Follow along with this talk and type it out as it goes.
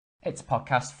It's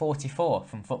podcast 44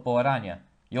 from Football Oranje,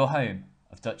 your home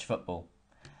of Dutch football.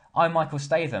 I'm Michael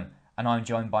Statham, and I'm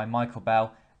joined by Michael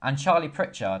Bell and Charlie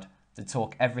Pritchard to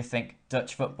talk everything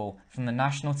Dutch football from the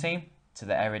national team to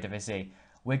the Eredivisie.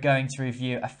 We're going to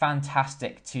review a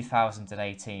fantastic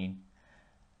 2018.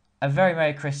 A very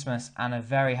Merry Christmas and a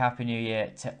very Happy New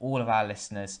Year to all of our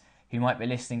listeners who might be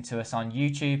listening to us on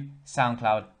YouTube,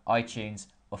 SoundCloud, iTunes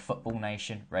or Football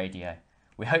Nation Radio.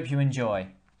 We hope you enjoy.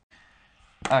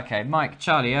 Okay, Mike,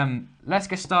 Charlie, let's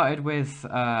get started with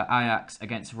Ajax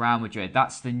against Real Madrid.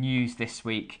 That's the news this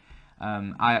week.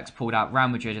 Ajax pulled out Real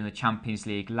Madrid in the Champions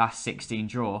League last 16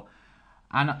 draw.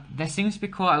 And there seems to be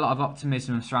quite a lot of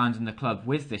optimism surrounding the club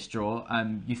with this draw.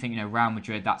 You think, Real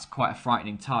Madrid, that's quite a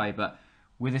frightening tie. But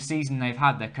with the season they've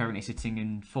had, they're currently sitting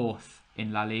in fourth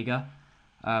in La Liga.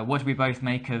 What do we both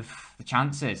make of the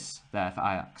chances there for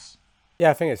Ajax?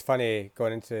 Yeah, I think it's funny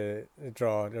going into the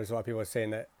draw. There was a lot of people saying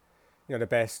that the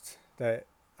best that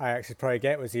Ajax would probably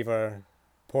get was either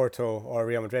Porto or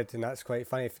Real Madrid, and that's quite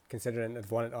funny considering they've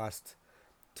won it the last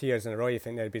 2 years in a row. You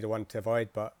think they'd be the one to avoid,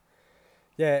 but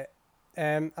yeah,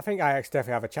 I think Ajax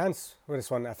definitely have a chance with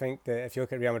this one. I think that if you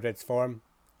look at Real Madrid's form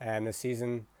this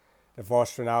season, they've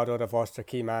lost Ronaldo, they've lost their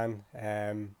key man.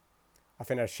 I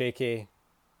think they're shaky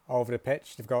all over the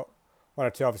pitch. They've got one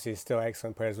or two obviously still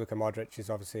excellent players. Luka Modric is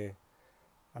obviously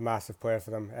a massive player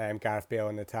for them. Gareth Bale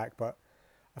in the attack, but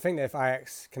I think that if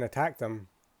Ajax can attack them,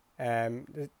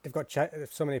 they've got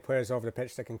so many players over the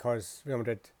pitch that can cause Real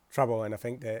Madrid trouble. And I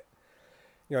think that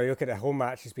you look at the home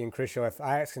match as being crucial. If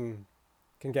Ajax can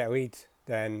get a lead,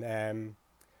 then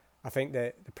I think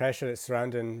that the pressure that's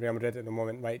surrounding Real Madrid at the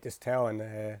moment might just tell. And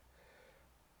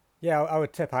I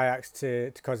would tip Ajax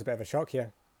to cause a bit of a shock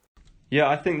here. Yeah,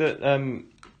 I think that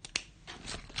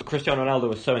Cristiano Ronaldo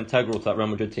was so integral to that Real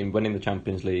Madrid team, winning the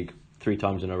Champions League 3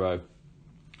 times in a row.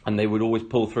 And they would always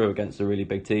pull through against the really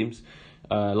big teams.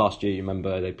 Last year, you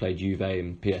remember, they played Juve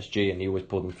and PSG, and he always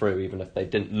pulled them through, even if they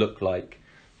didn't look like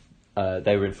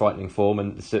they were in frightening form.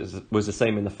 And it was the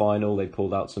same in the final. They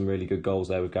pulled out some really good goals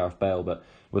there with Gareth Bale. But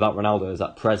without Ronaldo, there's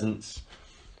that presence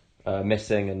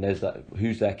missing, and there's that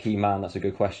who's their key man? That's a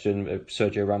good question.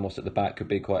 Sergio Ramos at the back could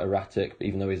be quite erratic,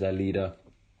 even though he's their leader.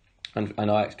 And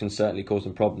Ajax can certainly cause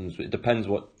them problems. It depends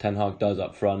what Ten Hag does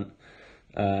up front.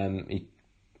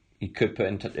 He could put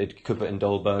in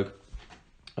Dolberg,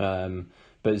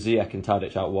 but Ziyech and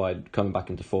Tadic out wide, coming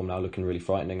back into form now, looking really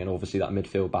frightening, and obviously that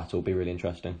midfield battle will be really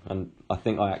interesting. And I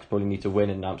think Ajax probably need to win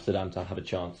in Amsterdam to have a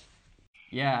chance.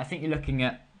 Yeah, I think you're looking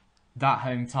at that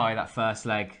home tie, that first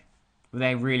leg,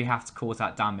 they really have to cause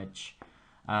that damage.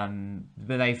 But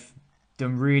they've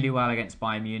done really well against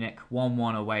Bayern Munich,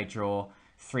 1-1 away draw,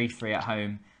 3-3 at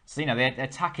home. So, their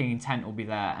attacking intent will be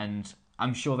there, and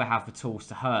I'm sure they have the tools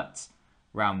to hurt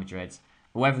Real Madrid.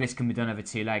 But whether this can be done over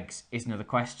 2 legs is another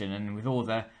question. And with all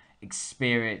the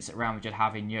experience that Real Madrid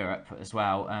have in Europe as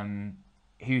well,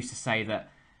 who's to say that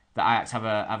Ajax have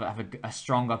a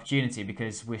strong opportunity,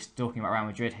 because we're talking about Real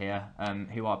Madrid here,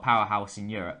 who are a powerhouse in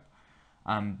Europe.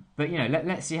 But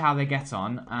let's see how they get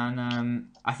on, and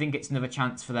I think it's another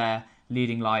chance for their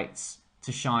leading lights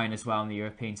to shine as well on the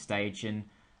European stage and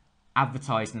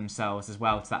advertising themselves as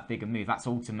well to that bigger move. That's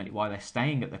ultimately why they're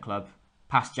staying at the club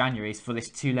past January, is for this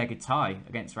 2-legged tie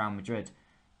against Real Madrid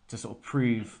to sort of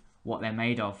prove what they're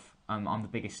made of on the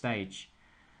biggest stage.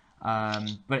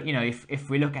 But if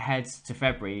we look ahead to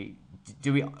February,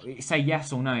 do we say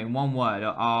yes or no in one word?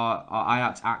 Are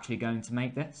Ajax actually going to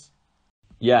make this?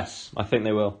 Yes, I think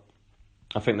they will.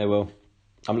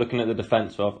 I'm looking at the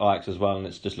defence of Ajax as well, and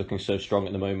it's just looking so strong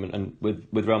at the moment. And with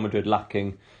Real Madrid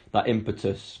lacking that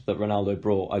impetus that Ronaldo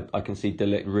brought, I can see De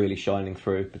Ligt really shining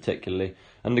through, particularly.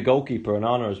 And the goalkeeper,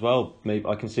 Onana, as well. Maybe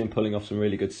I can see him pulling off some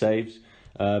really good saves.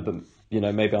 But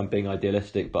maybe I'm being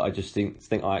idealistic, but I just think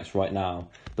Ajax right now,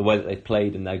 the way that they've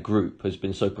played in their group has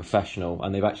been so professional,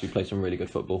 and they've actually played some really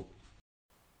good football.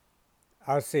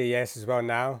 I'll say yes as well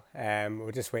now.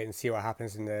 We'll just wait and see what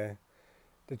happens in the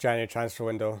January transfer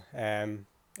window.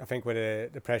 I think with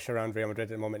the pressure around Real Madrid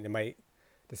at the moment, they might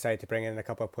decide to bring in a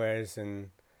couple of players, and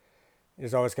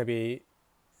there's always going to be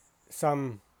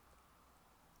some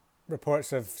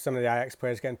reports of some of the Ajax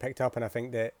players getting picked up, and I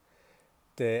think that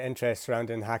the interest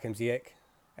surrounding Hakim Ziyech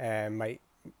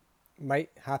might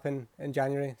happen in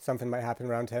January. Something might happen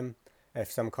around him if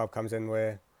some club comes in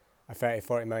with a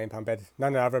 30-40 million pound bid. None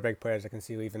of the other big players I can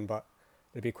see leaving, but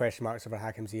there'd be question marks over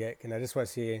Hakim Ziyech, and I just want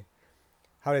to see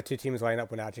how the two teams line up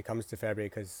when it actually comes to February,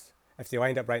 because if they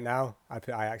lined up right now, I'd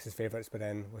put Ajax as favourites, but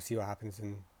then we'll see what happens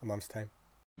in a month's time.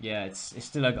 Yeah, it's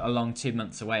still a long 2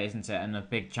 months away, isn't it? And a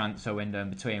big transfer window in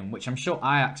between, which I'm sure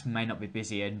Ajax may not be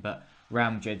busy in, but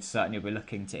Real Madrid certainly will be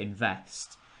looking to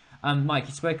invest. Mike,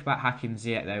 you spoke about Hakim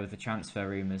Ziyech there with the transfer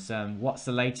rumours. What's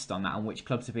the latest on that, and which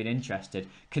clubs have been interested?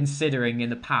 Considering in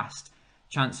the past,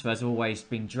 transfers have always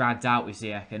been dragged out with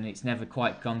Ziyech and it's never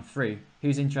quite gone through.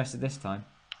 Who's interested this time?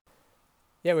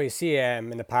 Yeah, well, you see, in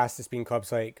the past, it's been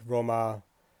clubs like Roma,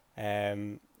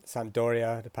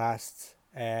 Sampdoria, the past.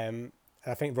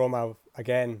 I think Roma,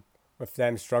 again, with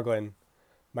them struggling,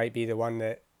 might be the one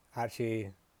that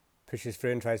actually pushes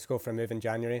through and tries to go for a move in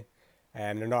January.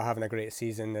 They're not having a great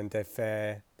season, and if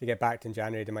they get backed in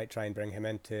January, they might try and bring him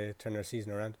in to turn their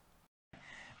season around.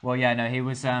 Well, yeah, no, he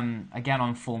was again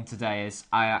on form today as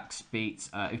Ajax beat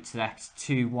Utrecht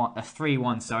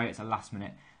 3-1. Sorry, it's a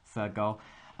last-minute third goal.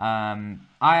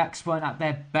 Ajax weren't at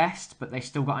their best, but they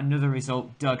still got another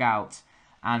result dug out.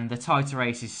 And the title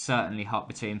race is certainly hot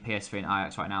between PSV and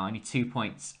Ajax right now. Only 2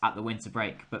 points at the winter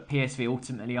break, but PSV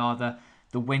ultimately are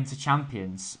the winter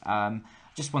champions.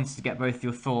 Just wanted to get both of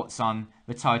your thoughts on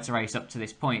the title race up to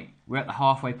this point. We're at the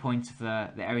halfway point of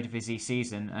the Eredivisie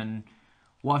season, and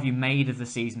what have you made of the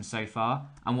season so far,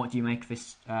 and what do you make of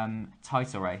this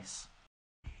title race?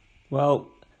 Well,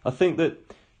 I think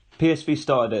that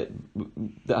PSV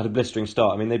had a blistering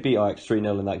start. I mean, they beat Ajax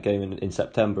 3-0 in that game in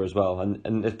September as well, and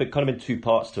there's been kind of been two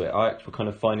parts to it. Ajax were kind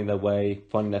of finding their way,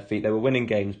 finding their feet. They were winning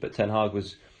games, but Ten Hag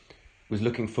was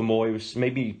looking for more. He was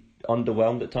maybe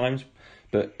underwhelmed at times.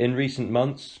 But in recent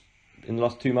months, in the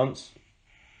last 2 months,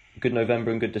 good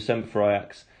November and good December for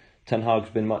Ajax, Ten Hag's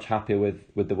been much happier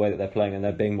with the way that they're playing, and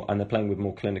they're playing with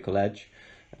more clinical edge.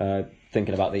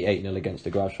 Thinking about the 8-0 against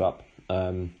the Graafschap,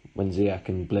 when Ziyech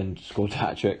and Blind scored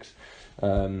hat-tricks.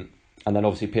 And then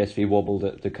obviously PSV wobbled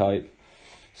at the Kuip.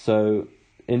 So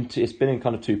it's been in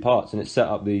kind of two parts, and it's set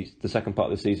up the second part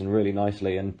of the season really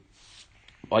nicely. And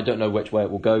I don't know which way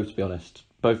it will go, to be honest.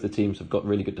 Both the teams have got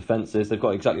really good defences. They've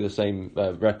got exactly the same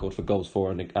record for goals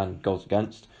for and goals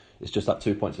against. It's just that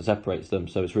 2 points that separates them.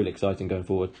 So it's really exciting going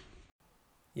forward.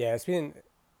 Yeah, it's been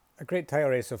a great title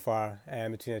race so far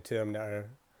between the two of them.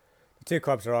 The two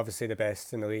clubs are obviously the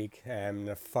best in the league.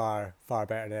 They're far, far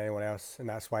better than anyone else, and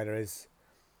that's why there is,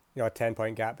 a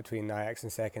 10-point gap between Ajax in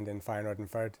second and Feyenoord in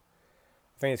third.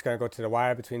 I think it's going to go to the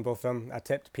wire between both of them. I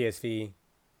tipped PSV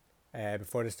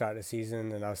before the start of the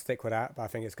season, and I'll stick with that. But I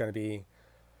think it's going to be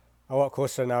a lot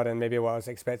closer now than maybe what I was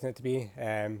expecting it to be.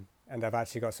 And I've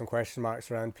actually got some question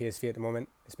marks around PSV at the moment,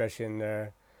 especially in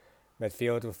their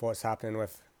midfield with what's happening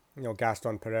with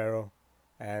Gaston Pereiro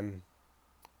and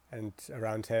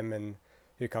around him, and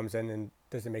who comes in and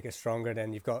doesn't make it stronger.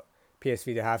 Then you've got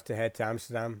PSV to have to head to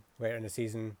Amsterdam later in the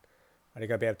season. Are they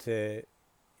going to be able to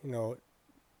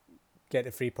get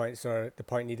the 3 points or the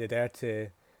point needed there to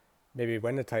maybe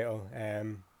win the title? I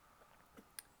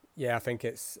think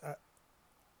it's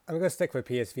I'm going to stick with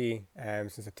PSV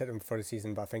since I tipped them before the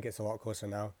season, but I think it's a lot closer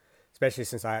now, especially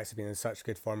since Ajax have been in such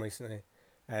good form recently.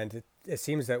 And it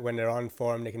seems that when they're on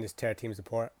form, they can just tear teams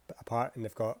apart, and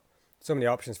they've got so many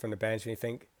options from the bench. When you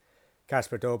think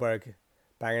Kasper Dolberg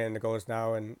banging in the goals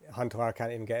now, and Huntelaar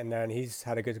can't even get in there, and he's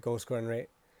had a good goal scoring rate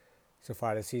so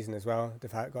far this season as well. They've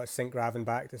got Sink-Graven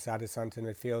back, that's added something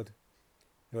in midfield.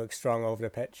 They look strong over the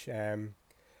pitch, and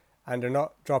they're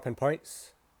not dropping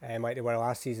points like they were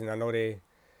last season. I know they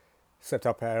slipped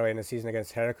up early in the season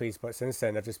against Heracles, but since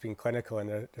then they've just been clinical, and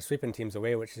they're sweeping teams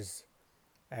away, which is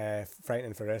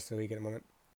frightening for the rest of the league at the moment.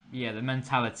 Yeah, the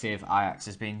mentality of Ajax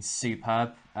has been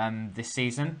superb this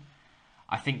season.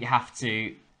 I think you have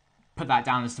to put that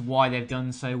down as to why they've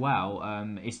done so well.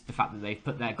 Is the fact that they've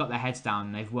got their heads down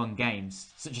and they've won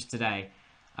games, such as today,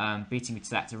 beating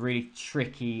Utrecht, a really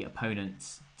tricky opponent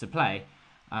to play,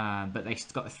 but they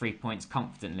got the 3 points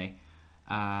confidently.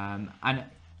 And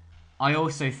I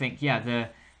also think, the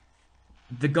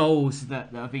goals that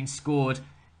have been scored,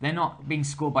 they're not being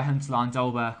scored by Huntelaar and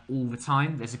Dolberg all the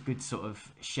time. There's a good sort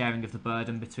of sharing of the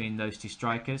burden between those two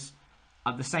strikers.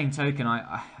 At the same token,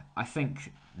 I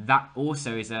think that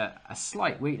also is a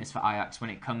slight weakness for Ajax when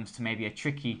it comes to maybe a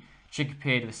tricky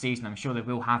period of the season. I'm sure they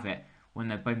will have it when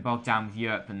they've been bogged down with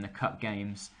Europe and the cup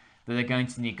games, that they're going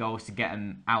to need goals to get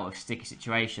them out of sticky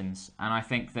situations. And I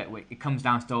think that it comes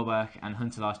down to Dolberg and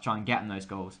Huntelaar to try and get them those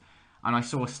goals. And I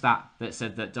saw a stat that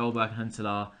said that Dolberg and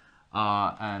Huntelaar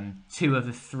are two of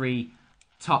the three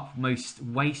top most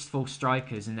wasteful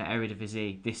strikers in the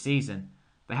Eredivisie this season.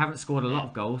 They haven't scored a lot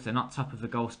of goals. They're not top of the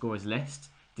goal scorers list,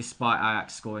 despite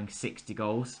Ajax scoring 60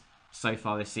 goals so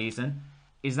far this season.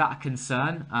 Is that a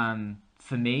concern?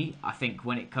 For me, I think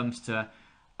when it comes to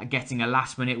getting a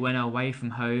last-minute winner away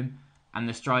from home and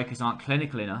the strikers aren't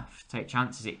clinical enough to take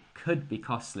chances, it could be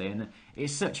costly. And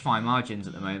it's such fine margins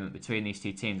at the moment between these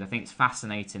two teams. I think it's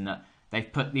fascinating that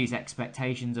they've put these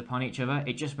expectations upon each other.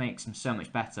 It just makes them so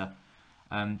much better.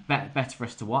 Better for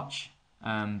us to watch.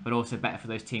 but also better for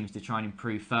those teams to try and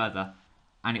improve further,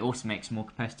 and it also makes them more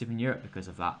competitive in Europe because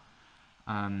of that.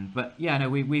 But yeah, no,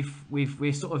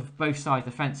 we're sort of both sides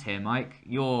of the fence here, Mike.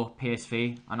 You're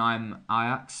PSV and I'm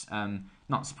Ajax.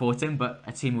 Not supporting, but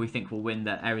a team we think will win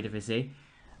the Eredivisie.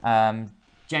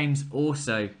 James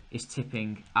also is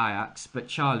tipping Ajax, but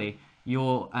Charlie,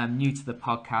 you're new to the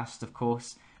podcast, of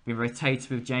course. Been rotated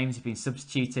with James. You've been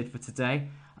substituted for today.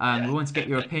 We want to get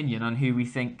your opinion on who you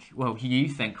think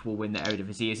will win the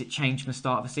Eredivisie. Has it changed from the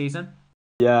start of the season?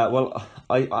 Yeah, well,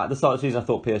 at the start of the season I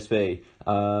thought PSV.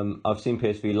 I've seen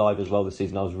PSV live as well this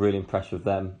season. I was really impressed with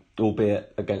them,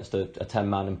 albeit against a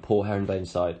 10-man and poor Herenveen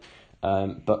side.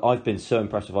 But I've been so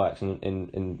impressed with Ajax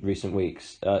in recent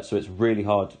weeks, so it's really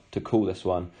hard to call this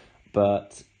one.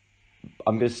 But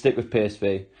I'm going to stick with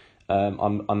PSV.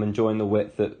 I'm enjoying the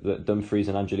width that Dumfries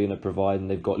and Angelino provide,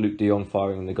 and they've got Luke de Jong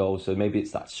firing in the goals, so maybe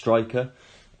it's that striker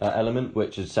element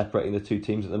which is separating the two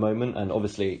teams at the moment. And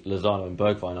obviously Lozano and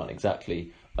Bergwijn aren't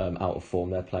exactly out of form.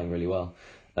 They're playing really well.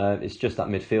 It's just that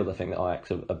midfield, I think, that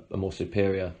Ajax are more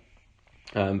superior.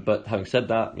 But having said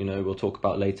that, we'll talk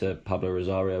about later Pablo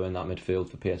Rosario in that midfield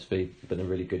for PSV, been a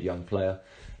really good young player.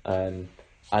 And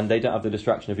they don't have the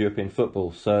distraction of European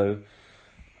football, so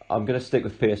I'm going to stick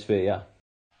with PSV, yeah.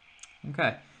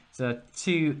 Okay, so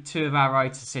two of our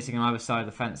writers sitting on either side of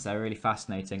the fence there, really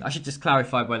fascinating. I should just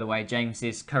clarify, by the way, James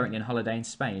is currently on holiday in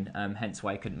Spain, hence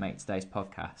why he couldn't make today's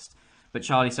podcast. But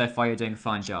Charlie, so far you're doing a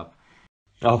fine job.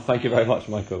 Oh, thank you very much,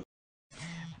 Michael.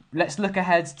 Let's look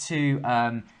ahead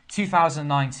to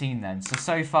 2019 then.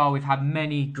 So far we've had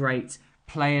many great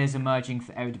players emerging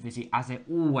for Eredivisie, as they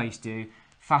always do.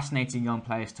 Fascinating young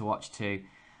players to watch too.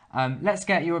 Let's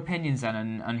get your opinions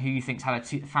then on who you think's had a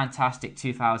fantastic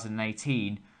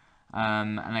 2018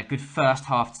 and a good first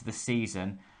half to the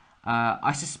season.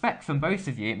 I suspect from both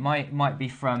of you it might be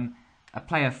from a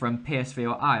player from PSV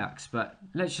or Ajax, but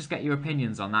let's just get your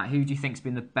opinions on that. Who do you think's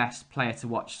been the best player to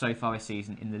watch so far this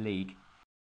season in the league?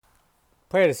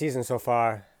 Player of the season so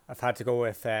far, I've had to go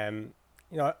with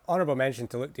honourable mention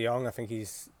to Luke de Jong. I think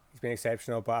he's been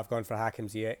exceptional, but I've gone for Hakim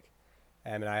Ziyech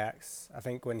in Ajax. I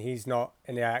think when he's not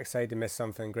in the Ajax side, they miss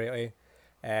something greatly.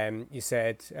 You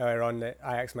said earlier on that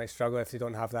Ajax might struggle if they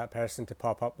don't have that person to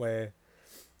pop up with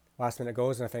last minute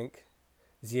goals, and I think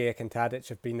Ziyech and Tadic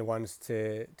have been the ones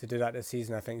to do that this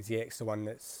season. I think Ziyech's the one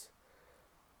that's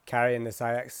carrying this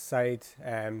Ajax side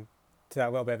to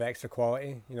that little bit of extra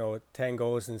quality. 10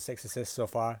 goals and 6 assists so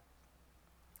far.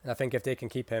 And I think if they can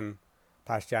keep him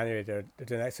past January, they're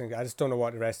doing excellent. I just don't know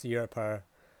what the rest of Europe are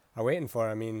waiting for.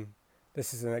 I mean,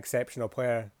 this is an exceptional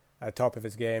player at the top of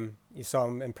his game. You saw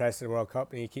him impress at the World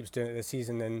Cup, and he keeps doing it this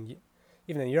season. And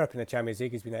even in Europe, in the Champions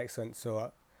League, he's been excellent.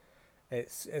 So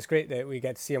it's great that we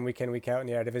get to see him week in, week out in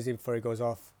the Eredivisie before he goes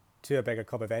off to a bigger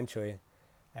club eventually.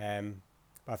 But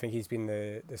I think he's been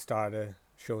the star of the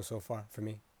show so far for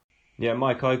me. Yeah,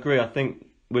 Mike, I agree. I think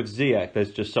with Ziyech,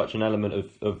 there's just such an element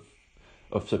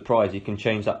of surprise. He can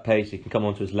change that pace, he can come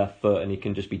onto his left foot, and he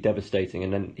can just be devastating.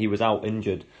 And then he was out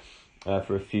injured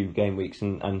for a few game weeks,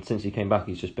 and since he came back,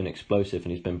 he's just been explosive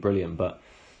and he's been brilliant. But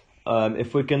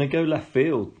if we're going to go left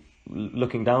field,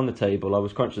 looking down the table, I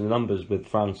was crunching the numbers with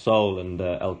Fran Sol and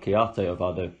El Kayate of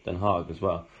ADO Den Haag as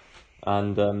well.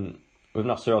 And with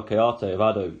Nasser El Kayate of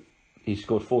ADO, he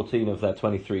scored 14 of their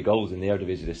 23 goals in the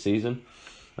Eredivisie this season.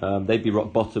 They'd be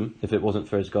rock bottom if it wasn't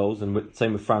for his goals, and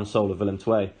same with Fran Sol of Willem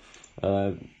II.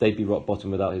 They'd be rock bottom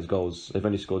without his goals. They've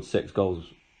only scored 6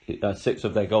 goals. 6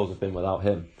 of their goals have been without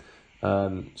him.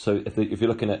 So if you're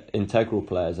looking at integral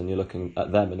players and you're looking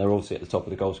at them, and they're obviously at the top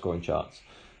of the goal scoring charts,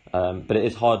 but it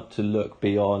is hard to look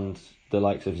beyond the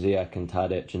likes of Ziyech and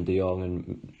Tadic and de Jong,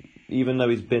 and even though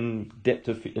he's been dipped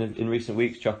in recent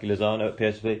weeks, Chucky Lozano at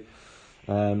PSV,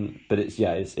 but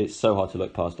it's so hard to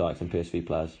look past Ajax and PSV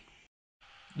players.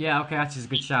 Yeah, okay, that is a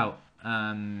good shout.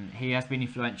 He has been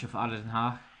influential for ADO Den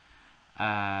Haag.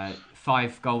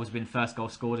 5 goals have been first goal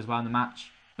scored as well in the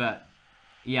match. But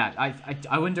yeah,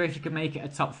 I wonder if he could make it a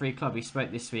top 3 club. He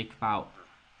spoke this week about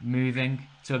moving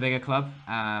to a bigger club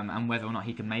and whether or not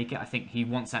he can make it. I think he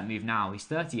wants that move now. He's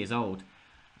 30 years old,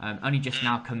 only just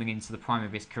now coming into the prime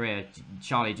of his career.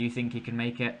 Charlie, do you think he can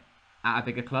make it at a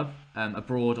bigger club,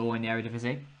 abroad or in the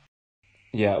Eredivisie?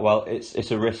 Yeah, well,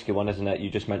 it's a risky one, isn't it? You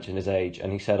just mentioned his age,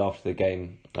 and he said after the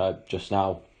game just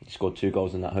now, he scored 2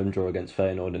 goals in that home draw against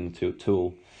Feyenoord and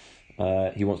Toul.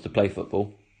 He wants to play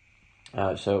football,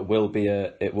 so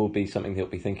it will be something he'll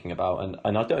be thinking about,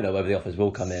 and I don't know whether the offers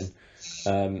will come in.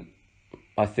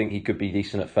 I think he could be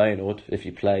decent at Feyenoord if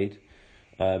he played,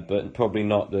 but probably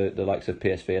not the likes of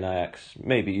PSV and Ajax.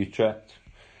 Maybe Utrecht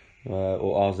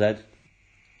or RZ.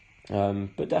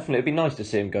 But definitely, it'd be nice to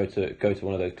see him go to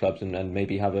one of those clubs and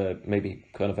maybe have a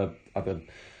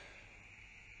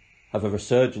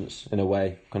resurgence in a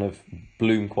way, kind of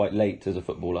bloom quite late as a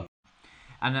footballer.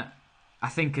 And I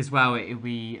think as well it'll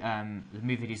be the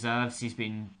move he deserves. He's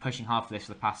been pushing hard for this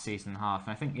for the past season and a half,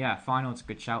 and I think Feyenoord's a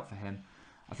good shout for him.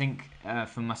 I think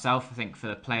for myself, I think for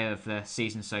the player of the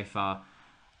season so far,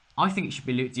 I think it should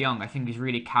be Luuk de Jong. I think he's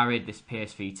really carried this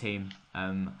PSV team.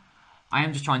 I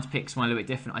am just trying to pick someone a little bit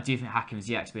different. I do think Hakim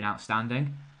Ziyech's been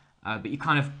outstanding, but you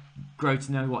kind of grow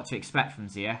to know what to expect from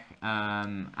Ziyech,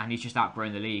 and he's just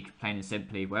outgrown the league, plain and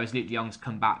simply. Whereas Luuk de Jong's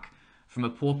come back from a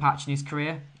poor patch in his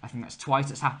career. I think that's twice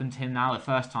that's happened to him now. The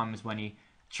first time was when he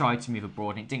tried to move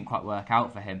abroad and it didn't quite work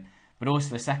out for him, but also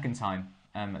the second time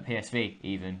at PSV,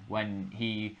 even when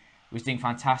he was doing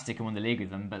fantastic and won the league with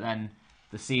them, but then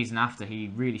the season after he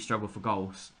really struggled for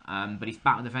goals. But he's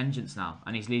back with a vengeance now,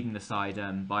 and he's leading the side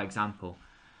by example.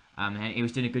 And he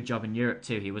was doing a good job in Europe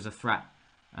too. He was a threat,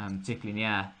 particularly in the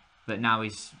air. But now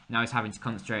he's having to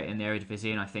concentrate in the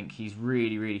Eredivisie, and I think he's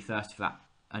really thirsty for that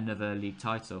another league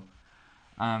title.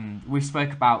 We've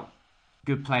spoke about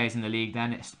good players in the league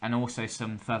then, and also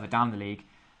some further down the league.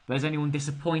 But has anyone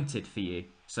disappointed for you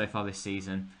so far this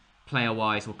season,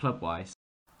 player-wise or club-wise?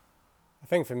 I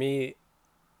think for me,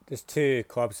 there's two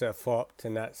clubs that have flopped,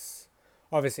 and that's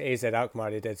obviously AZ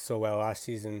Alkmaar. They did so well last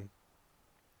season,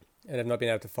 and they've not been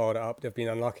able to follow it up. They've been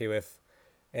unlucky with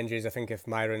injuries. I think if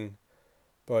Myron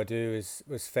Boadu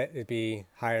was fit, they'd be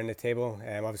higher in the table.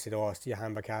 Obviously they lost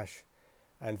Johan Bakash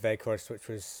and Weghorst, which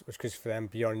was crucial for them.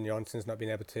 Bjorn Johnson's not been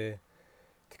able to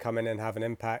come in and have an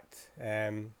impact.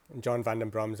 And John van den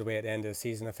Brom's away at the end of the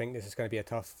season. I think this is going to be a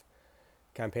tough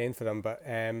campaign for them. But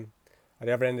at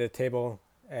the other end of the table,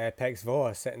 PEC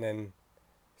Zwolle sitting in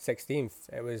 16th.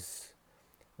 It was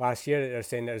last year that they're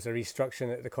saying there's a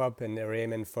restructuring at the club and they're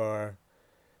aiming for,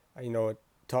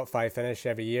 top 5 finish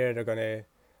every year. They're going to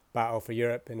battle for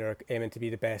Europe and they're aiming to be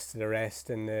the best of the rest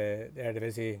in the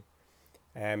Eredivisie.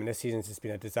 And this season's just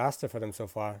been a disaster for them so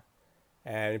far.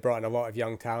 They brought in a lot of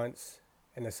young talents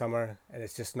in the summer and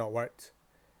it's just not worked.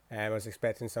 I was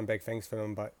expecting some big things from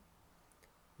them, but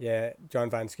yeah, John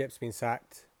Van Skip's been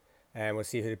sacked. We'll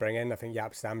see who they bring in. I think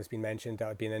Jaap Stam has been mentioned. That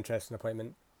would be an interesting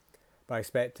appointment. But I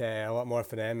expect a lot more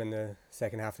for them in the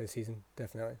second half of the season,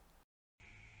 definitely.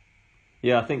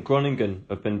 Yeah, I think Groningen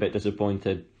have been a bit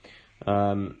disappointed.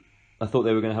 I thought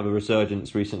they were going to have a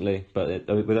resurgence recently, but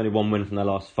with only one win from their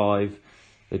last 5,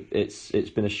 it's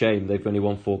been a shame. They've only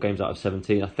won 4 games out of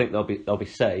 17. I think they'll be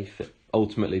safe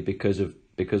ultimately because of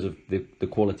the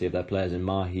quality of their players in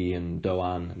Mahi and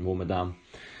Doan and Warmadam.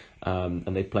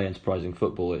 And they play enterprising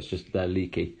football. It's just they're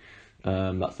leaky.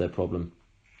 That's their problem.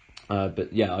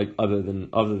 But yeah, other than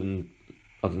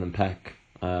PEC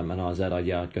and RZ,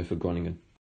 I'd go for Groningen.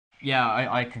 Yeah,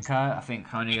 I concur. I think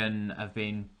Groningen have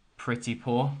been pretty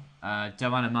poor.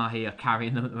 Doan and Mahi are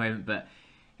carrying them at the moment, but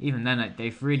even then,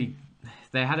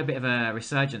 they had a bit of a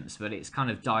resurgence, but it's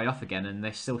kind of died off again, and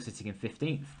they're still sitting in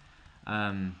 15th.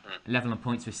 Level on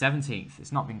points with 17th.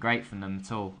 It's not been great from them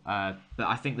at all. But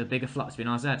I think the bigger flop's been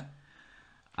RZ.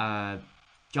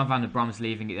 John van der Brom's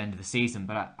leaving at the end of the season,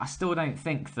 but I still don't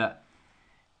think that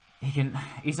he can.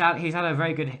 He's had a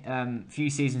very good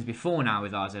few seasons before now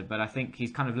with RZ, but I think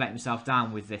he's kind of let himself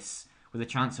down with the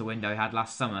transfer window he had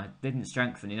last summer. Didn't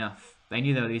strengthen enough. They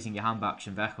knew they were losing Johan Bach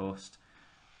and Weghorst.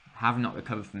 Have not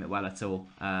recovered from it well at all,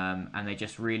 and they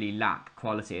just really lack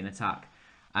quality in attack.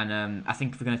 And I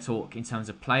think if we're going to talk in terms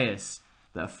of players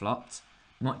that have flopped,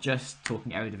 not just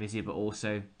talking Eredivisie, but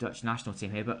also Dutch national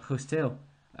team here, but Guus Til.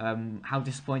 How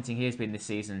disappointing he has been this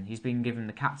season. He's been given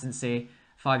the captaincy,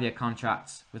 5-year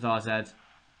contract with RZ,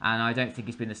 and I don't think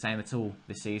he's been the same at all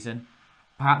this season.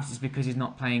 Perhaps it's because he's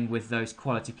not playing with those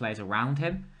quality players around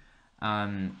him,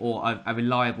 or a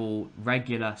reliable,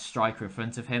 regular striker in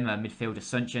front of him. A midfielder,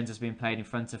 Suntjens, has been played in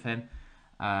front of him.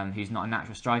 Who's not a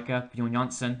natural striker. Bjorn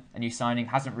Janssen, a new signing,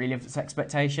 hasn't really lived up to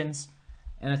expectations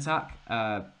in attack.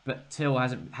 But Till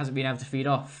hasn't been able to feed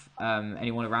off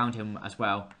anyone around him as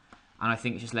well. And I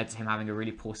think it's just led to him having a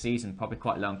really poor season, probably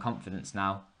quite low in confidence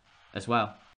now as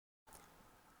well.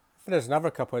 I think there's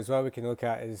another couple as well we can look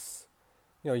at is,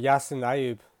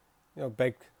 Yasin Ayoub,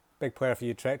 big player for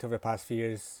Utrecht over the past few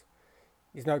years.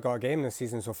 He's not got a game this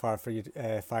season so far for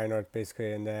Feyenoord,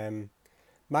 basically. And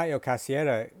Matteo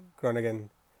Cassiera, Groningen,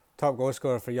 top goal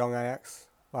scorer for Young Ajax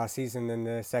last season in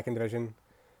the second division,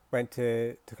 went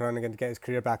to Groningen to get his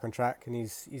career back on track, and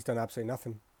he's done absolutely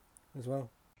nothing as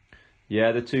well.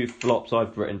 Yeah, the two flops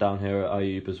I've written down here are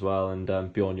Ayoub as well and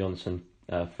Bjorn Janssen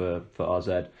for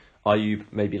RZ. Ayoub,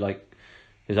 maybe like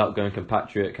his outgoing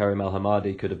compatriot Karim El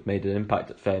Hamadi, could have made an impact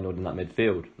at Feyenoord in that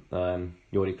midfield.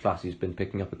 Jordi Classie's been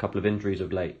picking up a couple of injuries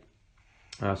of late.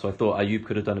 So I thought Ayoub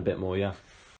could have done a bit more, yeah.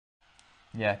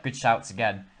 Yeah, good shouts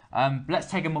again. Let's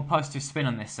take a more positive spin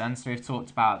on this then. So we've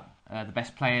talked about the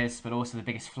best players, but also the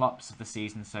biggest flops of the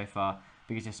season so far,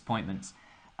 biggest disappointments.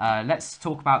 Let's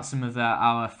talk about some of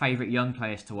our favourite young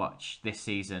players to watch this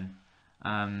season.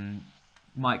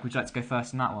 Mike, would you like to go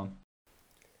first on that one?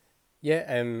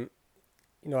 Yeah,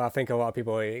 I think a lot of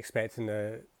people are expecting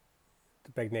the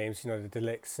big names, the De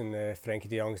Ligt and the Frenkie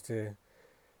de Jongs to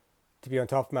be on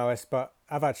top of my list, but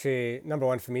I've actually, number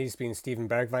one for me has been Steven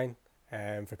Bergwijn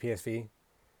for PSV.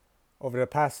 Over the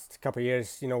past couple of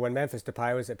years, when Memphis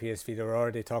Depay was at PSV, they were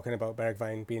already talking about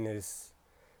Bergwijn being his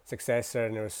successor,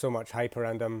 and there was so much hype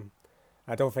around him.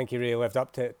 I don't think he really lived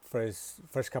up to it for his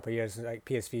first couple of years. Like,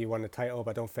 PSV won the title,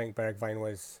 but I don't think Bergwijn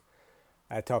was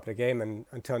at the top of the game, and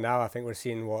until now I think we're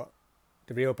seeing what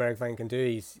the real Bergwijn can do.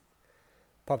 He's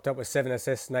popped up with 7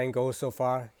 assists, 9 goals so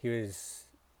far. He was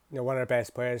one of our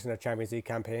best players in our Champions League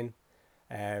campaign.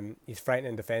 He's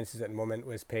frightening defences at the moment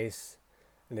with his pace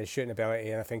and his shooting ability,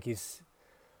 and I think he's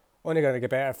only going to get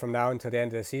better from now until the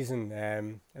end of the season.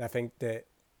 And I think that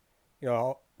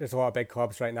there's a lot of big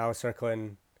clubs right now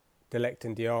circling De Ligt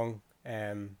and De Jong,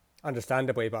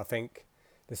 understandably, but I think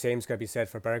the same's going to be said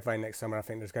for Bergwijn next summer. I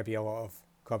think there's going to be a lot of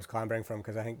clubs clambering for him,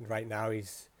 because I think right now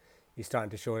he's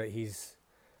starting to show that he's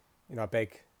a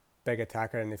big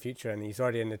attacker in the future, and he's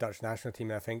already in the Dutch national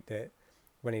team. And I think that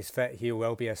when he's fit, he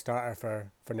will be a starter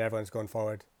for Netherlands going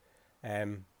forward,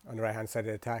 on the right hand side of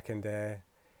the attack. And I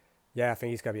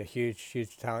think he's going to be a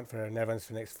huge talent for Netherlands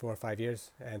for the next 4 or 5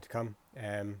 years to come.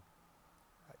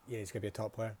 He's going to be a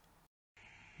top player.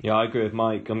 Yeah, I agree with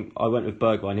Mike. I went with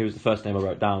Bergwijn. He was the first name I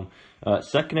wrote down.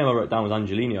 Second name I wrote down was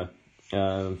Angelino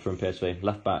from PSV,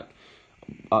 left back.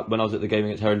 When I was at the game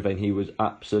against Heerenveen, he was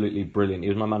absolutely brilliant. He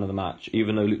was my man of the match,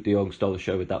 even though Luuk de Jong stole the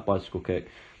show with that bicycle kick.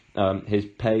 His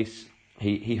pace,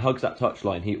 he hugs that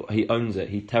touchline. He owns it.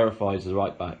 He terrifies the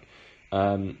right back.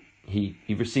 He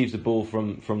receives the ball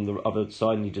from the other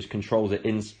side, and he just controls it.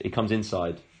 He comes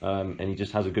inside, and he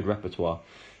just has a good repertoire.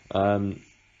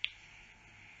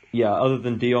 Other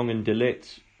than De Jong and De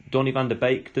Ligt, Donny van der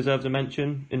Beek deserves a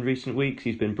mention in recent weeks.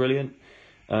 He's been brilliant.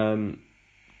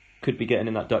 Could be getting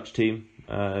in that Dutch team.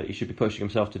 He should be pushing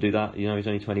himself to do that. He's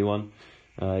only 21.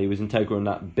 He was integral in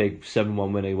that big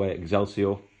 7-1 win away at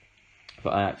Excelsior for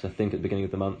Ajax, I think, at the beginning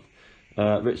of the month.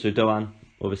 Ritsu Doan,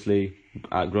 obviously,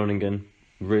 at Groningen.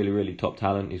 Really, really top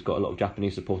talent. He's got a lot of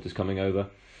Japanese supporters coming over.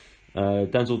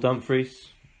 Denzel Dumfries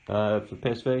for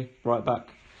PSV, right back.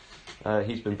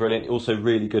 He's been brilliant. Also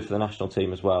really good for the national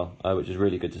team as well, which is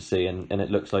really good to see. And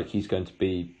it looks like he's going to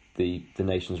be the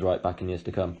nation's right back in years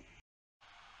to come.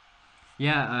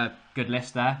 Yeah, good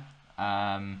list there.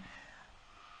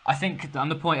 I think on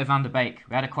the point of Van der Beek,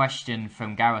 we had a question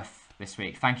from Gareth this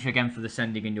week. Thank you again for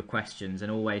sending in your questions,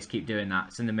 and always keep doing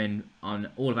that. Send them in on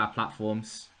all of our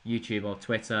platforms, YouTube or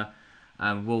Twitter.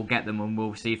 We'll get them and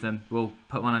we'll receive them. We'll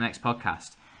put one on the next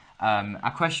podcast.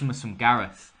 Our question was from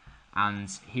Gareth, and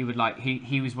he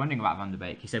was wondering about Van der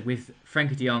Beek. He said, with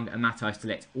Frenkie de Jong and Matthijs de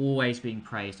Ligt always being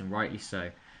praised, and rightly so,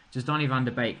 does Donny van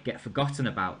der Beek get forgotten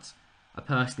about? I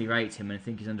personally rate him and I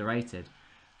think he's underrated.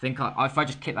 If I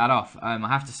just kick that off, I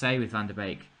have to say with Van der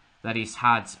Beek that he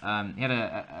had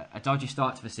a dodgy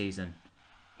start to the season.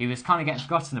 He was kind of getting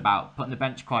forgotten about, put on the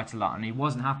bench quite a lot, and he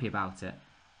wasn't happy about it.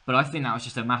 But I think that was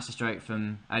just a masterstroke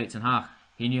from Erik ten Hag.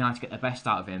 He knew how to get the best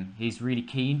out of him. He's really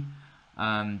keen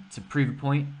to prove a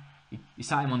point. He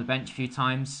sat him on the bench a few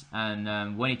times,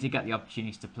 and when he did get the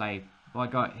opportunities to play, by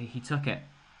God, he took it.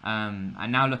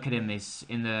 And now look at him, he's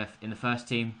in the first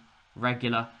team,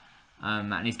 regular,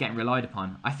 and he's getting relied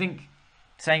upon. I think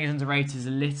saying he's underrated is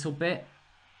a little bit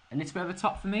over the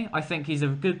top for me. I think he's a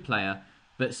good player,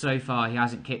 but so far he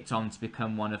hasn't kicked on to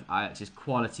become one of Ajax's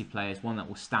quality players, one that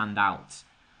will stand out.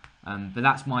 But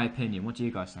that's my opinion. What do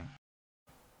you guys think?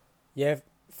 Yeah,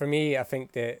 for me, I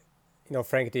think that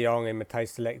Frenkie de Jong and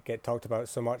Matthijs de Ligt get talked about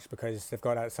so much because they've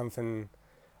got that something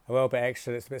a little bit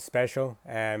extra that's a bit special.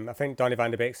 I think Donny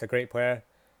van der Beek's a great player.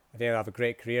 I think he'll have a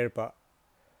great career, but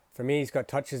for me, he's got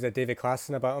touches of David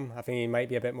Klaassen about him. I think he might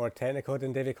be a bit more technical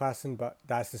than David Klaassen, but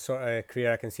that's the sort of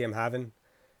career I can see him having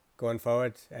going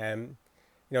forward. He's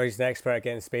an expert at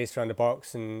getting space around the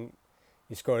box, and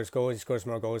he scores goals. He scores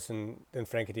more goals than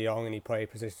Frenkie de Jong, and he probably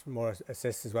possesses more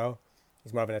assists as well.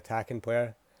 He's more of an attacking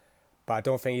player, but I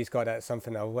don't think he's got that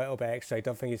something a little bit extra. I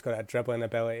don't think he's got that dribbling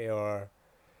ability or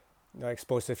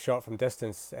explosive shot from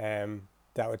distance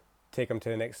that would take him to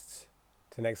the next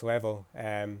level.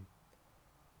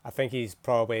 I think he's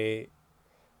probably,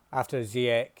 after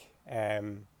Ziyech,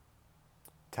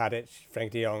 Tadic,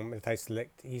 Frank de Jong, Matthijs de Ligt.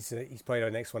 He's probably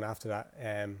the next one after that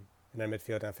in their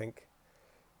midfield. And I think,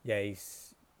 yeah,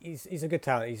 he's a good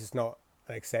talent. He's just not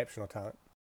an exceptional talent.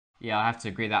 Yeah, I have to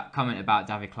agree. That comment about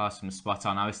David Klaassen was spot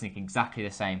on. I was thinking exactly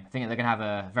the same. I think they're going to have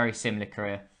a very similar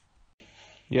career.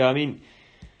 Yeah, I mean,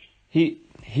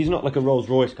 he's not like a Rolls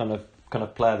Royce kind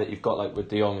of player that you've got like with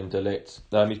De Jong and De Ligt.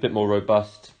 He's a bit more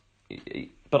robust.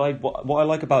 But what I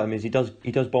like about him is he does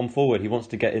bomb forward. He wants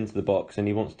to get into the box and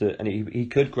he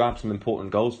could grab some important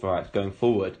goals for Ajax going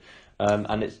forward.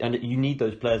 And you need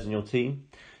those players in your team.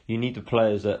 You need the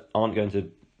players that aren't going to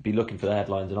be looking for the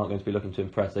headlines and aren't going to be looking to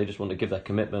impress. They just want to give their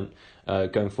commitment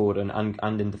going forward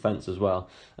and in defence as well.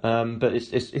 But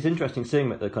it's interesting seeing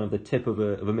him at the kind of the tip of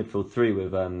a midfield three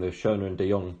with Schöne and De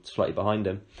Jong slightly behind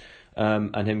him,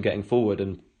 and him getting forward,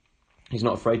 and he's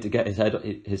not afraid to get his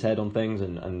head on things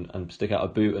and stick out a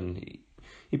boot, and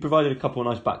he provided a couple of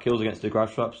nice back heels against the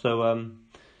Graafschap. So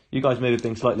you guys may have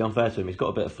been slightly unfair to him. He's got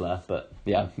a bit of flair, but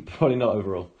yeah, probably not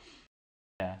overall.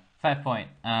 Yeah, fair point.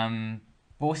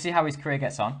 But we'll see how his career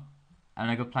gets on,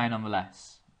 and a good player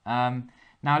nonetheless. Now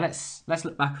let's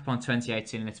look back upon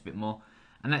 2018 a little bit more,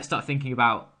 and let's start thinking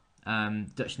about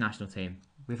Dutch national team.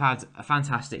 We've had a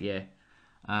fantastic year.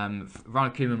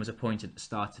 Ronald Koeman was appointed at the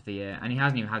start of the year, and he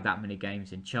hasn't even had that many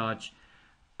games in charge.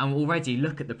 And already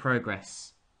look at the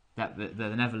progress that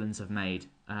the Netherlands have made.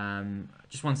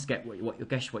 Just wanted to get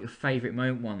what your favourite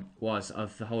moment was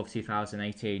of the whole of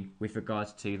 2018 with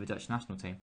regards to the Dutch national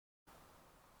team.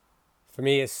 For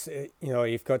me, it's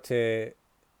you've got to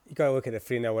look at the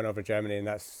 3-0 win over Germany, and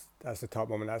that's the top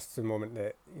moment. That's the moment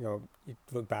that you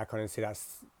look back on and say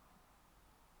that's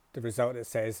the result that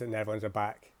says that the Netherlands are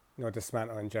back.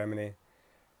 Dismantling Germany.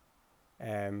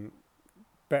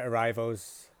 Bitter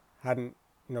rivals, hadn't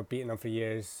beaten them for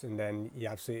years, and then you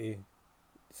absolutely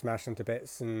smashed them to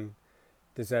bits and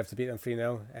deserved to beat them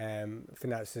 3-0. I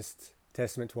think that's just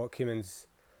testament to what Koeman's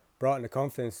brought and the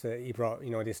confidence that he brought.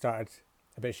 They started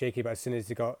a bit shaky, but as soon as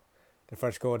they got the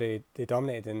first goal, they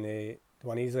dominated and they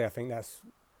won easily. I think that's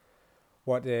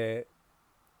what the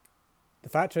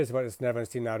factor is about this Netherlands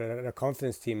team now. They're a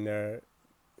confidence team. They're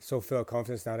so full of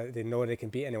confidence now that they know they can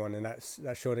beat anyone, and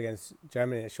that showed against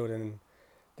Germany. It showed in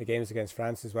the games against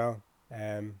France as well.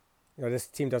 This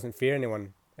team doesn't fear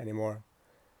anyone anymore,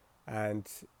 and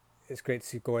it's great to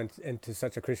see go into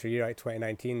such a crucial year like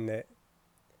 2019 that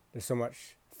there's so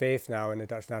much faith now in the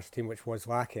Dutch national team, which was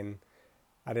lacking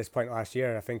at this point last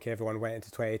year. I think everyone went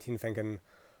into 2018 thinking,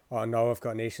 oh no, we've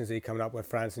got Nations League coming up with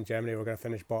France and Germany, we're going to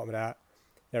finish bottom of that.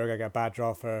 Then we're going to get a bad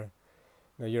draw for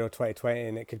Euro 2020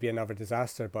 and it could be another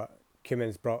disaster. But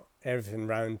Koeman's brought everything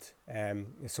round.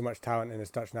 There's so much talent in this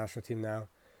Dutch national team now,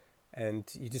 and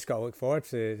you just got to look forward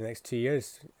to the next 2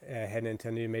 years heading into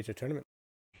a new major tournament.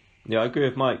 Yeah, I agree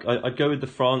with Mike. I'd go with the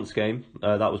France game.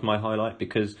 That was my highlight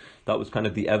because that was kind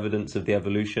of the evidence of the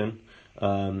evolution.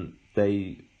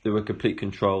 They were in complete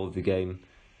control of the game.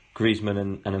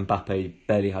 Griezmann and Mbappe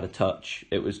barely had a touch.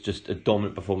 It was just a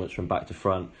dominant performance from back to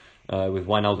front, with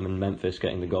Wijnaldum and Memphis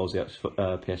getting the goals, the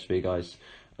PSV guys.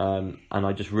 And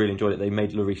I just really enjoyed it.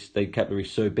 They kept Lloris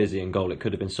so busy in goal. It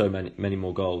could have been so many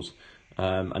more goals.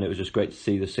 And it was just great to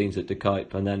see the scenes at De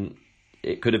Kuip. And then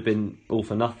it could have been all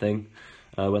for nothing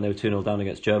when they were 2-0 down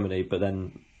against Germany. But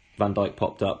then Van Dijk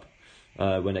popped up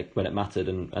when it mattered.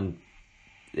 And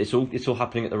it's all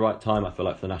happening at the right time, I feel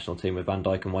like, for the national team, with Van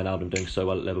Dijk and Wijnaldum doing so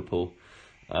well at Liverpool.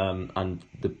 And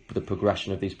the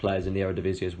progression of these players in the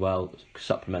Eredivisie as well,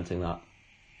 supplementing that.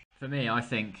 For me, I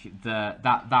think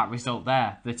that result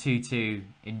there, the 2-2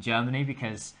 in Germany,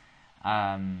 because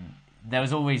there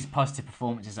was always positive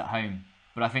performances at home,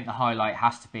 but I think the highlight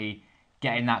has to be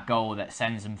getting that goal that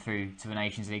sends them through to the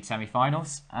Nations League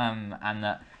semi-finals, and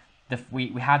that we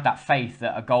had that faith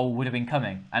that a goal would have been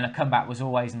coming, and a comeback was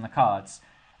always in the cards.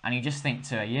 And you just think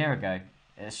to a year ago,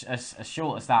 as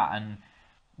short as that, and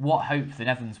what hope the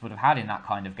Netherlands would have had in that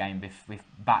kind of game if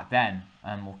back then,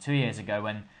 or 2 years ago,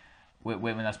 when there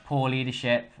was poor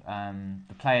leadership,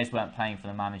 the players weren't playing for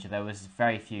the manager, there was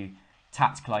very few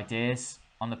tactical ideas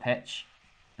on the pitch,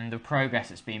 and the progress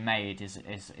that's been made is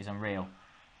unreal,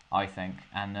 I think.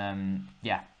 And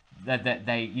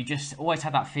you just always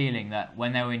had that feeling that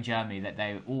when they were in Germany that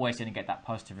they were always going to get that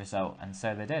positive result, and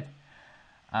so they did.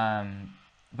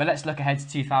 But let's look ahead to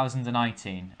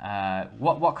 2019.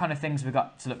 What kind of things have we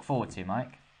got to look forward to,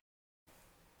 Mike?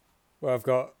 Well, I've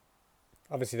got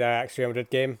obviously the Ajax Real Madrid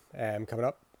game coming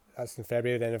up. That's in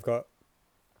February. Then I've got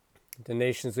the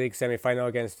Nations League semi-final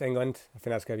against England. I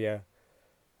think that's going to be a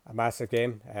massive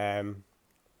game.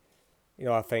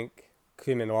 I think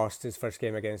Koeman lost his first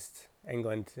game against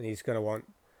England, and he's going to want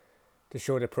to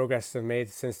show the progress they've made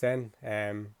since then.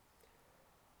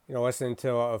 listening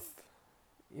to a lot of,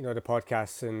 the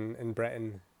podcasts in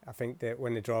Britain, I think that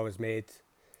when the draw was made,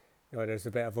 there's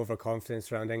a bit of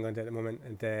overconfidence around England at the moment,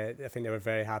 and I think they were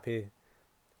very happy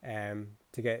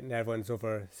to get Netherlands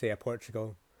over, say, a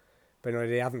Portugal. But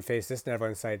they haven't faced this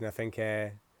Netherlands side, and I think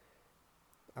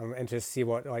I'm interested to see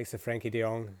what the likes of Frankie de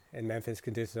Jong in Memphis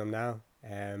can do to them now.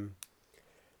 Then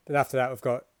after that, we've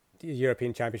got the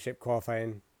European Championship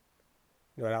qualifying.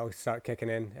 That will start kicking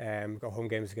in. We've got home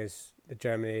games against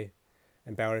Germany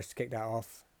and Belarus to kick that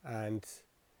off. And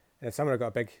in the summer, I've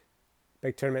got a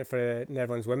big tournament for the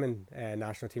Netherlands women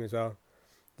national team as well.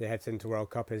 They head into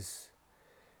World Cup with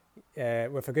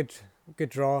a good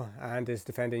draw and is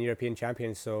defending European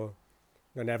champions. So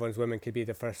Netherlands women could be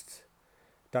the first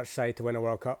Dutch side to win a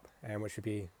World Cup, which would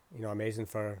be amazing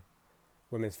for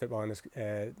women's football in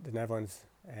the Netherlands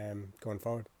going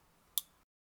forward.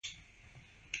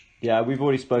 Yeah, we've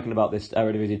already spoken about this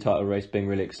Eredivisie title race being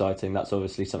really exciting. That's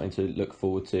obviously something to look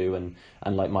forward to, and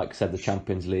like Mike said, the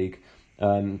Champions League.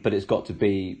 But it's got to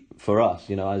be for us,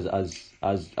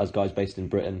 as guys based in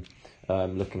Britain,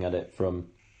 looking at it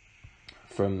from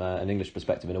an English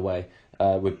perspective in a way,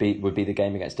 would be the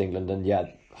game against England, and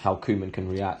how Koeman can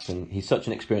react. And he's such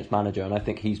an experienced manager, and I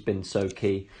think he's been so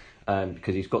key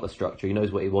because he's got the structure, he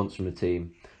knows what he wants from the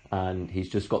team. And he's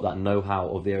just got that know-how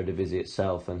of the Eredivisie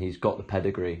itself, and he's got the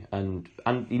pedigree, and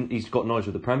he's got knowledge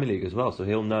of the Premier League as well. So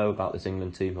he'll know about this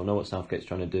England team. He'll know what Southgate's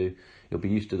trying to do. He'll be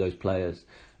used to those players.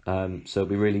 So it'll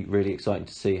be really, really exciting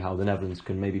to see how the Netherlands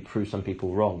can maybe prove some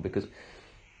people wrong. Because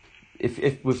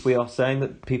if we are saying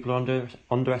that people are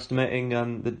underestimating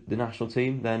the national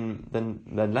team, then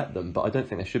let them. But I don't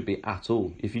think they should be at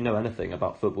all. If you know anything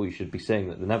about football, you should be seeing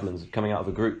that the Netherlands are coming out of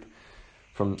a group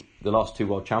from the last two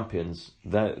world champions.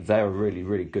 They're a really,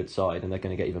 really good side, and they're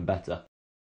going to get even better.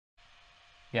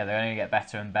 Yeah, they're going to get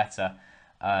better and better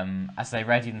as they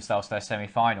ready themselves for their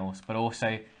semi-finals, but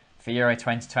also for Euro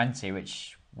 2020,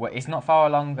 which is not far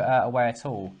along away at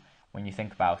all when you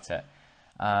think about it.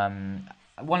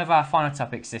 One of our final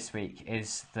topics this week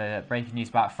is the breaking news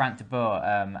about Frank de Boer,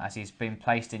 as he's been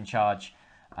placed in charge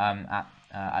at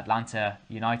Atlanta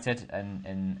United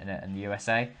in the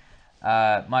USA.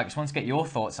 Mike, just want to get your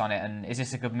thoughts on it, and is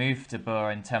this a good move for De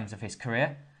Boer in terms of his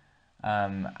career,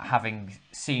 having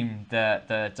seen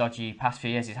the dodgy past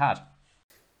few years he's had?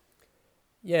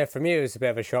 Yeah, for me it was a bit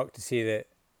of a shock to see that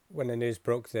when the news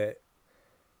broke that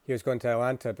he was going to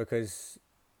Atlanta, because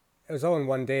it was all in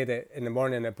one day that in the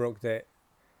morning it broke that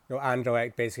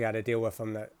Anderlecht basically had a deal with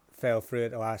him that fell through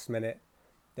at the last minute.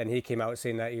 Then he came out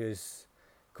saying that he was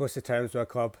close to terms with a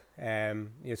club.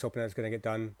 He was hoping it was going to get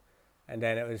done. And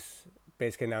then it was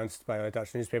basically announced by a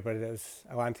Dutch newspaper that it was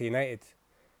Atlanta United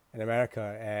in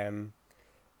America,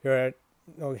 who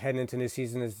are heading into the new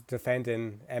season as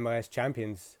defending MLS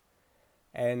champions.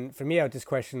 And for me, I would just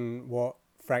question what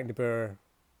Frank de Boer,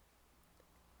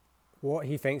 what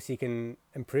he thinks he can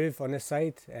improve on this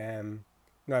side.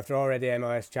 If they're already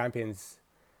MLS champions,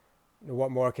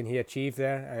 what more can he achieve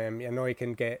there? I know he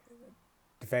can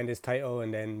defend his title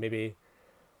and then maybe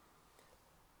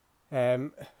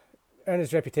earn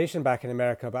his reputation back in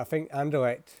America, but I think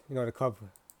Anderlecht, the club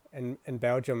in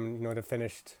Belgium, they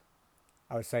finished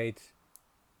outside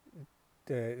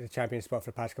the champion spot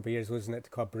for the past couple of years, losing it to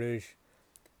Club Brugge.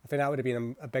 I think that would have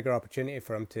been a bigger opportunity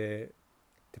for him to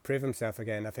prove himself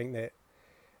again. I think that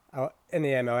in the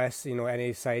MLS,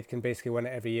 any side can basically win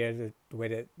it every year, the way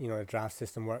that the draft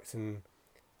system works, and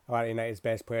Atlanta United's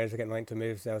best players are getting linked to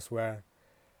moves elsewhere.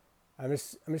 I'm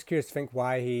just curious to think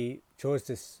why he chose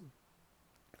this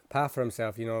path for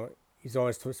himself. He's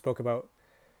always spoke about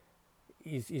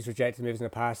he's rejected moves in the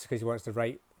past because he wants the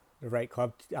right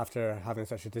club after having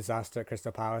such a disaster at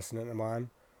Crystal Palace and Inter Milan.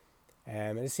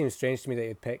 It just seems strange to me that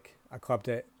he'd pick a club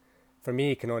that, for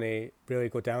me, can only really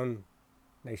go down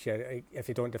next year if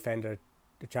they don't defend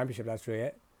the championship. That's really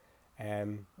it.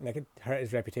 And it could hurt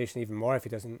his reputation even more if he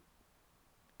doesn't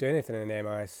do anything in the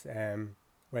MLS.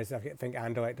 Whereas I think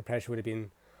Anderlecht, the pressure would have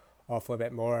been awful a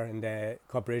bit more, and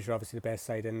Club Brugge are obviously the best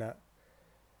side in that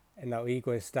league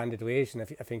with Standard Liège, and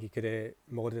I think he could have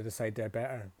moulded the side there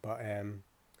better. But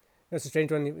it's a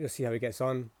strange one. We'll see how he gets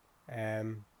on. I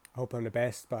hope him the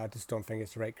best, but I just don't think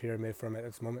it's the right career move for him at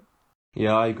this moment.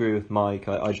 Yeah, I agree with Mike.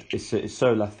 It's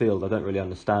so left field. I don't really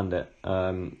understand it.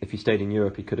 If he stayed in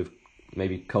Europe, he could have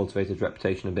maybe cultivated his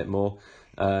reputation a bit more.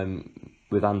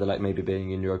 With Anderlecht maybe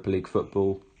being in Europa League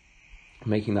football,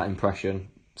 making that impression,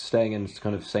 staying in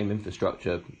kind of same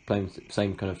infrastructure, playing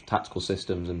same kind of tactical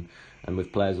systems, and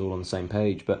with players all on the same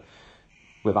page. But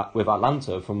with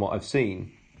Atlanta, from what I've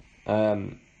seen,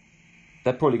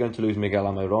 they're probably going to lose Miguel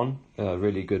Almiron, a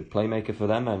really good playmaker for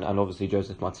them, and obviously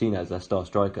Joseph Martinez, their star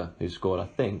striker, who scored, I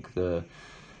think, a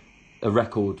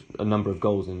number of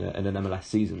goals in an MLS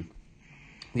season.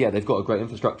 Yeah, they've got a great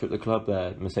infrastructure at the club.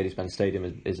 Their Mercedes-Benz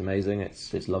Stadium is amazing.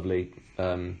 It's lovely.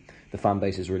 The fan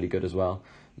base is really good as well.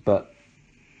 But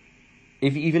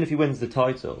even if he wins the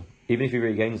title, even if he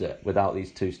regains it without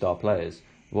these two star players,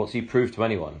 what's he proved to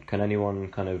anyone? Can anyone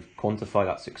kind of quantify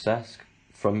that success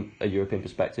from a European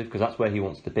perspective? Because that's where he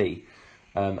wants to be.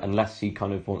 Unless he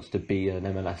kind of wants to be an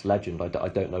MLS legend, I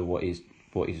don't know what he's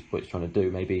trying to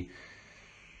do. Maybe,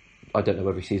 I don't know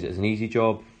whether he sees it as an easy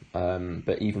job.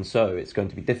 But even so, it's going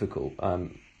to be difficult.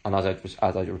 And as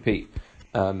I repeat,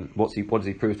 what does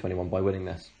he prove to anyone by winning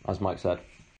this? As Mike said.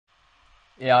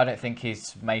 Yeah, I don't think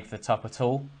he's made the top at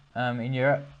all in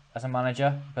Europe as a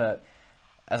manager. But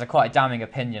as a quite a damning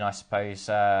opinion, I suppose,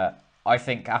 I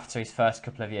think after his first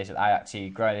couple of years at Ajax, he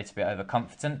grew a little bit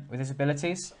overconfident with his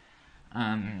abilities.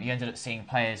 He ended up seeing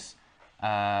players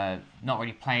not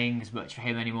really playing as much for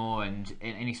him anymore, and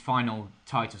in his final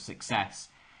title success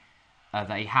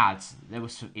that he had, there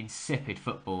was some insipid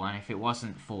football, and if it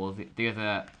wasn't for the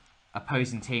other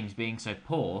opposing teams being so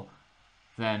poor,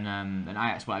 then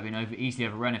Ajax would have been easily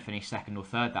overrun and finished second or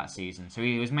third that season. So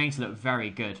he was made to look very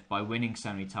good by winning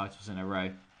so many titles in a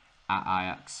row at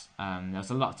Ajax. There was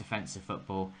a lot of defensive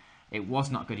football. It was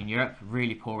not good in Europe,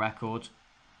 really poor record.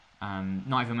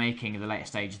 Not even making the later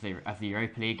stage of the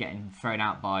Europa League, getting thrown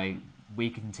out by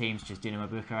weakened teams, just Dinamo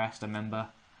Bucharest, I remember,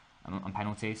 on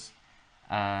penalties.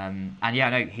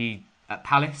 He at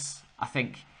Palace, I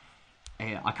think,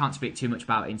 I can't speak too much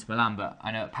about Inter Milan, but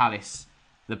I know at Palace,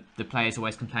 the players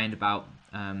always complained about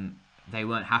they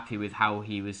weren't happy with how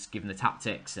he was given the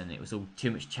tactics, and it was all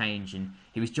too much change, and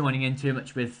he was joining in too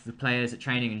much with the players at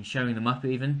training and showing them up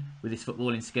even with his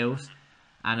footballing skills.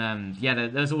 And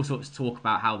there's all sorts of talk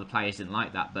about how the players didn't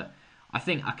like that, but I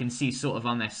think I can see sort of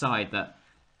on their side that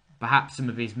perhaps some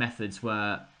of his methods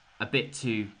were a bit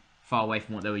too far away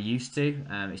from what they were used to.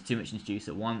 It's too much introduced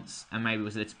at once, and maybe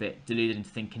was a little bit deluded into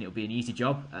thinking it would be an easy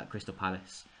job at Crystal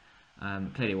Palace.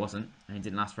 Clearly it wasn't, and he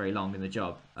didn't last very long in the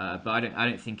job. But I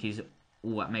don't think he's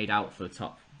all that made out for the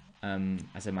top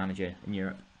as a manager in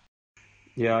Europe.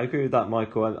 Yeah, I agree with that,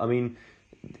 Michael. I mean,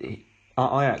 at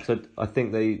Ajax, I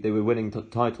think they were winning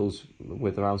titles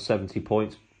with around 70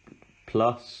 points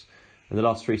plus. In the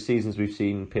last 3 seasons, we've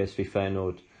seen PSV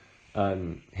Feyenoord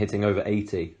hitting over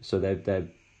 80, so they're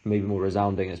maybe more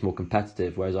resounding. It's more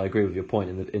competitive. Whereas I agree with your point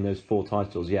in those 4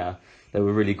 titles. Yeah, there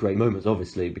were really great moments,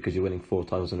 obviously, because you're winning 4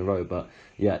 titles in a row. But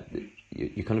yeah,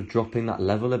 you're kind of dropping that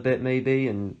level a bit, maybe,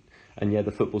 and yeah,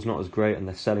 the football's not as great, and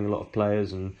they're selling a lot of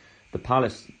players. And the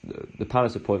Palace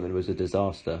appointment was a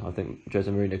disaster. I think Jose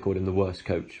Mourinho called him the worst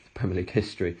coach of Premier League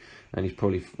history, and he's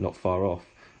probably not far off.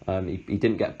 He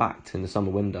didn't get backed in the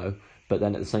summer window, but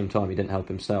then at the same time he didn't help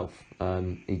himself.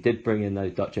 He did bring in the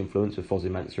Dutch influence with Fozzie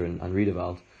Mensah and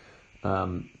Riedewald,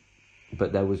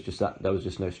 but there was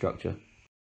just no structure.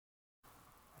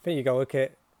 I think you got to look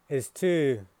at his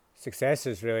 2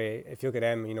 successors really. If you look at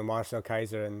them, Marcel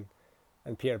Kaiser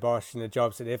and Peter Bosz, and the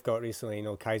jobs that they've got recently.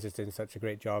 Kaiser's doing such a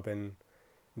great job in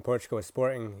Portugal with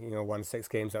Sporting. Won 6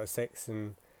 games out of 6,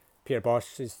 and Peter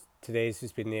Bosz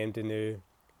has been named the new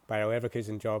Bayer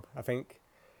Leverkusen job. I think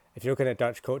if you're looking at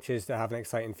Dutch coaches that have an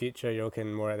exciting future, you're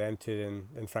looking more at them too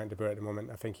than Frank de Boer at the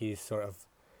moment. I think he's sort of,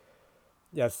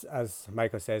 yes, as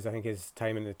Michael says, I think his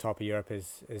time in the top of Europe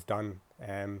is done.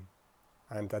 And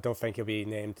I don't think he'll be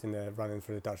named in the running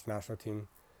for the Dutch national team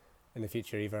in the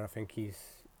future either. I think he's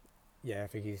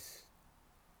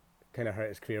kind of hurt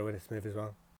his career with this move as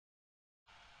well.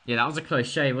 Yeah, that was a close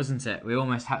shave, wasn't it? We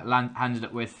almost handed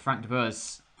it with Frank de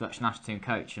Boer's Dutch national team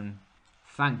coach, and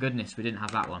thank goodness we didn't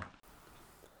have that one.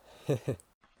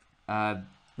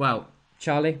 Well,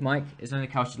 Charlie, Mike, is there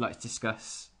anything else you'd like to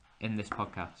discuss in this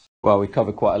podcast? Well, we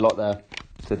covered quite a lot there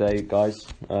today, guys.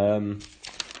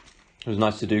 It was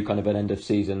nice to do kind of an end of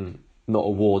season, not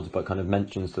awards, but kind of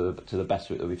mentions to the best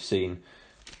that we've seen,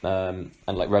 and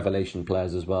like revelation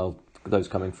players as well. Those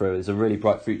coming through. There's a really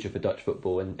bright future for Dutch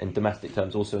football in domestic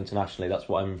terms, also internationally. That's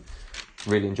what I'm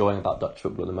really enjoying about Dutch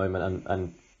football at the moment,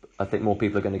 and I think more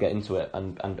people are going to get into it,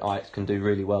 and Ajax can do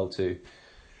really well to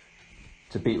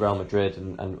beat Real Madrid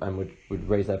and would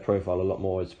raise their profile a lot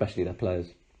more, especially their players.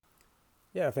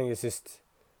 Yeah, I think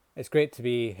it's great to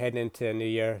be heading into a new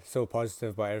year so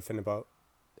positive about everything about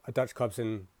our Dutch clubs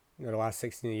in the last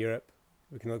 16 in Europe.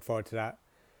 We can look forward to that.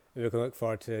 We can look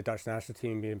forward to the Dutch national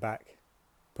team being back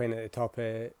playing at the top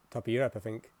of Europe. I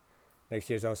think next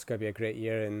year's also going to be a great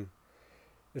year, and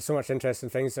there's so much interesting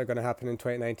things that are going to happen in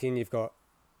 2019. You've got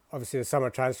obviously the summer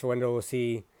transfer window. We'll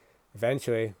see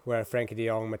eventually where Frankie de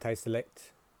Jong, Matthijs de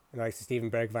Ligt, and like Steven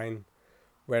Bergwijn,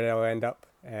 where they'll end up,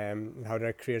 and how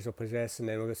their careers will progress, and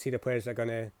then we'll see the players that are going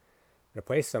to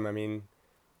replace them. I mean,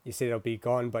 you say they'll be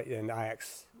gone, but in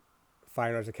Ajax,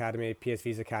 Feyenoord's academy,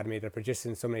 PSV's academy, they're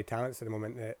producing so many talents at the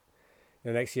moment that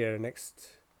next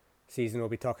season we'll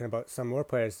be talking about some more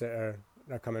players that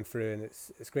are coming through, and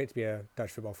it's great to be a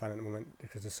Dutch football fan at the moment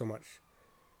because there's so much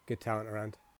good talent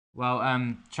around. Well,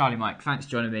 Charlie, Mike, thanks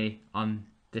for joining me on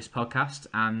this podcast,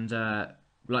 and I'd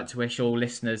like to wish all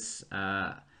listeners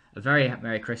a very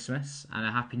Merry Christmas and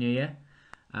a Happy New Year.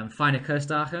 Fijne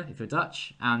Kerstdagen if you're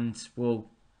Dutch, and we'll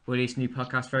release a new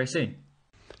podcast very soon.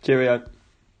 Cheerio.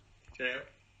 Cheerio.